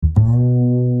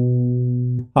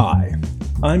Hi,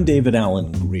 I'm David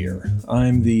Alan Grier.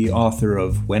 I'm the author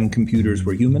of When Computers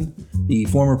Were Human, the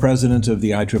former president of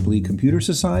the IEEE Computer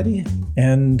Society,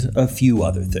 and a few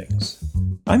other things.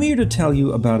 I'm here to tell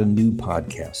you about a new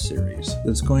podcast series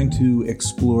that's going to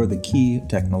explore the key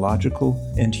technological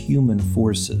and human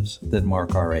forces that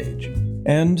mark our age,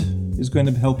 and is going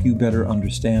to help you better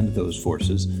understand those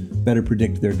forces, better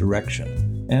predict their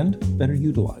direction, and better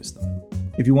utilize them.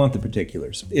 If you want the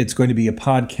particulars, it's going to be a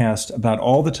podcast about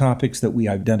all the topics that we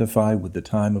identify with the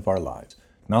time of our lives: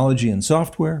 technology and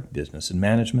software, business and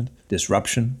management,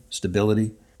 disruption,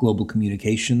 stability, global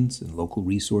communications and local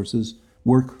resources,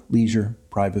 work, leisure,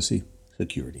 privacy,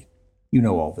 security. You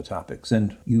know all the topics,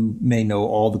 and you may know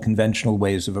all the conventional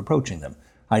ways of approaching them: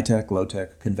 high-tech,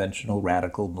 low-tech, conventional,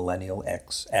 radical, millennial,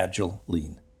 X, agile,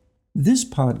 lean. This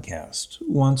podcast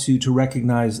wants you to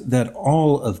recognize that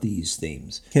all of these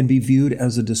themes can be viewed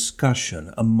as a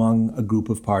discussion among a group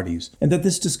of parties, and that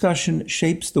this discussion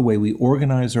shapes the way we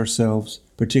organize ourselves,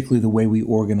 particularly the way we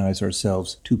organize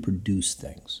ourselves to produce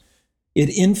things. It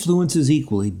influences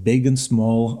equally big and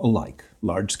small alike: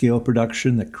 large-scale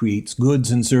production that creates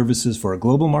goods and services for a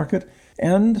global market,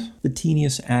 and the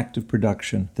tedious act of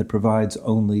production that provides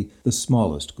only the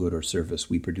smallest good or service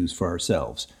we produce for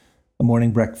ourselves: a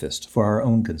morning breakfast for our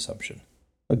own consumption,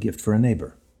 a gift for a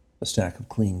neighbor, a stack of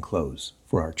clean clothes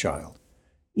for our child.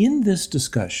 In this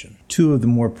discussion, two of the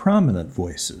more prominent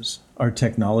voices are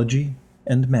technology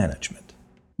and management.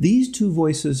 These two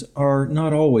voices are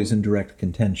not always in direct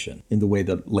contention in the way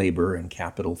that labor and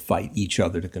capital fight each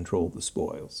other to control the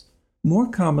spoils. More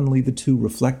commonly, the two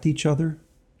reflect each other,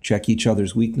 check each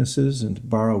other's weaknesses, and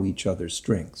borrow each other's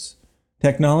strengths.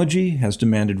 Technology has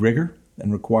demanded rigor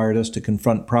and required us to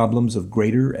confront problems of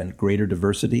greater and greater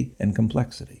diversity and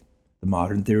complexity. The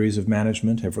modern theories of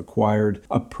management have required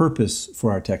a purpose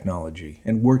for our technology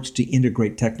and worked to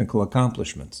integrate technical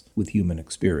accomplishments with human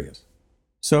experience.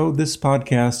 So this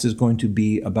podcast is going to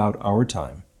be about our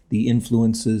time, the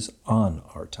influences on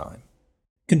our time.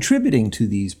 Contributing to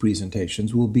these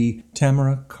presentations will be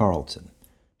Tamara Carlton.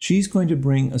 She's going to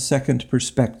bring a second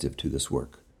perspective to this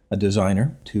work: a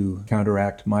designer to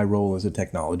counteract my role as a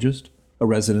technologist, a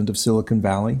resident of Silicon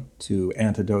Valley to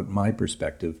antidote my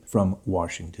perspective from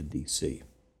Washington, D.C.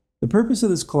 The purpose of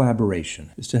this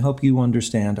collaboration is to help you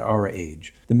understand our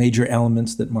age, the major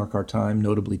elements that mark our time,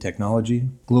 notably technology,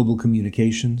 global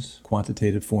communications,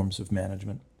 quantitative forms of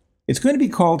management. It's going to be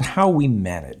called How We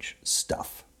Manage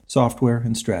Stuff: Software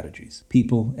and Strategies,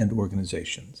 People and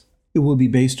Organizations. It will be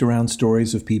based around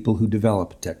stories of people who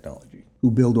develop technology,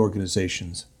 who build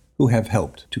organizations, who have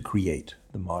helped to create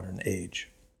the modern age.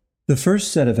 The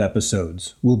first set of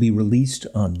episodes will be released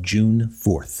on June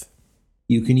 4th.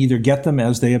 You can either get them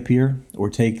as they appear or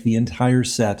take the entire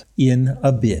set in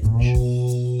a binge.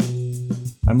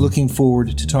 I'm looking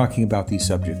forward to talking about these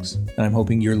subjects, and I'm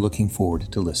hoping you're looking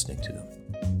forward to listening to them.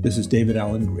 This is David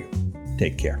Alan Grier.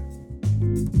 Take care.